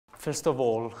First of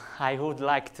all, I would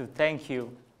like to thank you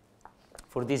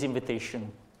for this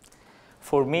invitation.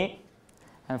 For me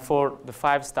and for the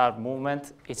 5-Star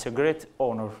Movement, it's a great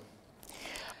honor.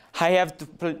 I have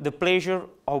the pleasure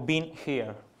of being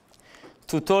here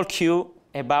to talk to you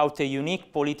about a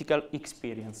unique political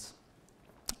experience,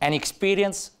 an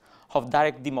experience of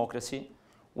direct democracy,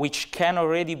 which can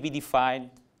already be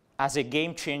defined as a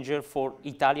game changer for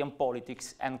Italian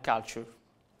politics and culture.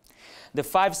 The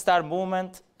 5-Star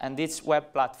Movement and its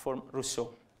web platform,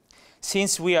 Rousseau.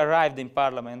 Since we arrived in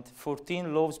Parliament,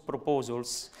 14 law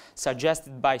proposals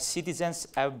suggested by citizens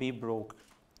have been brought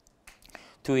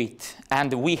to it,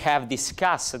 and we have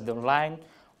discussed online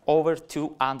over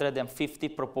 250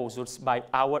 proposals by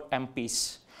our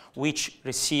MPs, which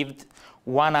received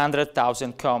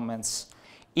 100,000 comments.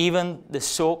 Even the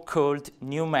so-called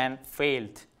new man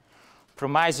failed,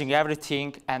 promising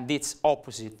everything and its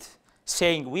opposite,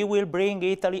 saying we will bring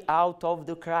Italy out of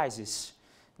the crisis.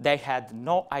 They had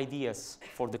no ideas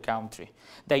for the country.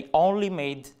 They only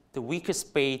made the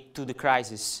weakest pay to the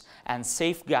crisis and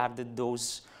safeguarded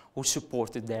those who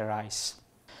supported their rise.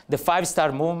 The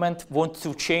 5-Star Movement wants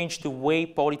to change the way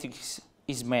politics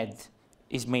is made,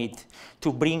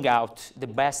 to bring out the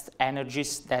best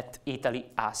energies that Italy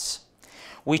has,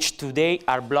 which today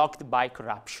are blocked by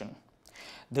corruption.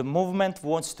 The movement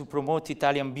wants to promote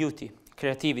Italian beauty,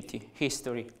 creativity,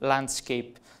 history,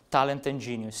 landscape, talent and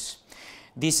genius.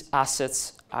 These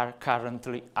assets are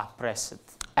currently oppressed.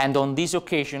 And on this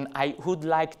occasion, I would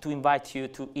like to invite you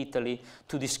to Italy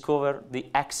to discover the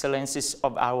excellences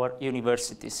of our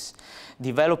universities,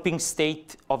 developing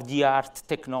state-of-the-art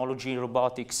technology,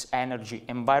 robotics, energy,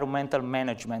 environmental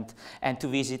management, and to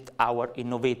visit our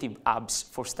innovative hubs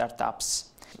for startups.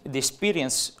 The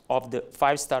experience of the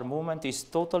 5-Star Movement is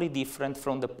totally different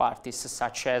from the parties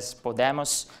such as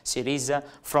Podemos, Syriza,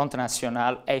 Front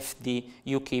National, FD,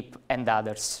 UKIP, and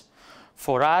others.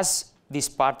 For us, these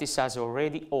parties are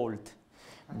already old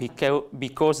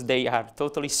because they are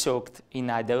totally soaked in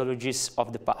ideologies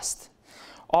of the past.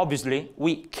 Obviously,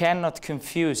 we cannot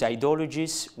confuse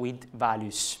ideologies with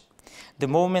values. The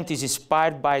movement is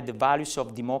inspired by the values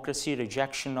of democracy,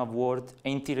 rejection of war,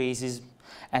 anti-racism,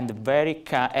 and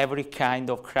every kind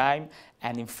of crime,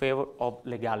 and in favor of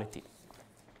legality.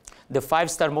 The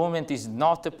 5-Star Movement is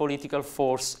not a political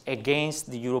force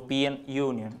against the European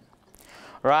Union.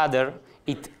 Rather,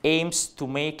 it aims to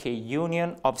make a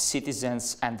union of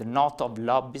citizens and not of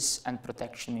lobbyists and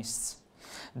protectionists.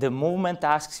 The movement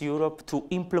asks Europe to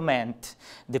implement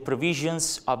the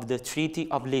provisions of the Treaty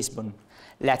of Lisbon.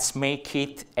 Let's make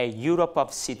it a Europe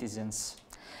of citizens.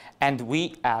 And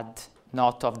we add,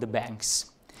 not of the banks.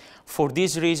 For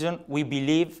this reason, we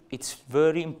believe it's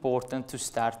very important to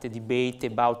start a debate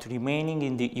about remaining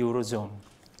in the Eurozone.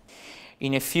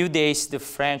 In a few days, the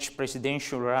French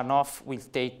presidential runoff will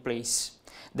take place.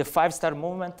 The 5-Star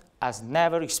Movement has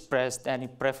never expressed any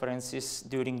preferences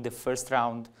during the first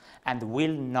round and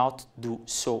will not do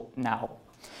so now.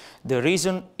 The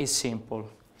reason is simple.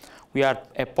 We are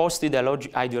a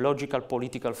post-ideological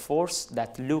political force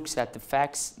that looks at the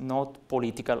facts, not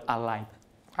political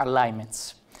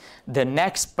alignments. The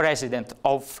next president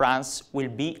of France will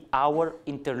be our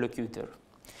interlocutor.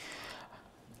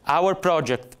 Our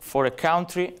project for a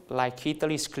country like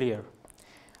Italy is clear.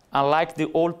 Unlike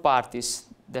the old parties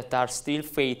that are still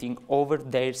fighting over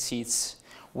their seats,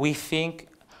 we think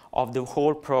of the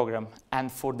whole program,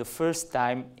 and for the first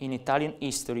time in Italian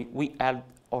history, we are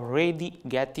already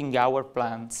getting our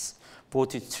plans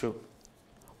voted through.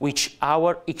 With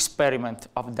our experiment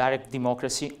of direct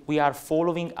democracy, we are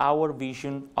following our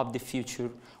vision of the future,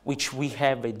 which we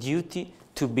have a duty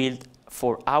to build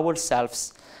for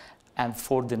ourselves and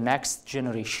for the next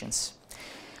generations.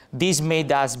 This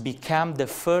made us become the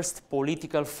first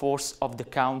political force of the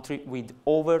country with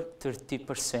over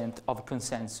 30% of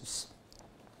consensus.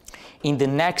 In the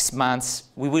next months,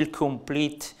 we will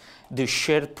complete the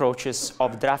shared process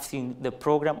of drafting the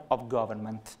program of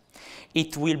government.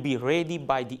 It will be ready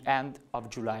by the end of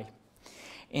July.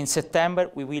 In September,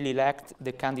 we will elect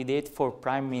the candidate for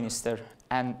Prime Minister,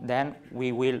 and then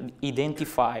we will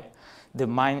identify the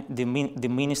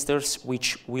ministers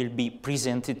which will be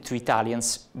presented to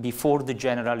Italians before the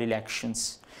general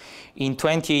elections. In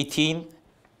 2018,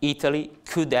 Italy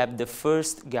could have the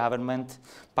first government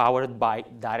powered by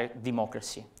direct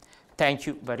democracy. Thank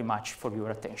you very much for your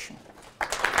attention.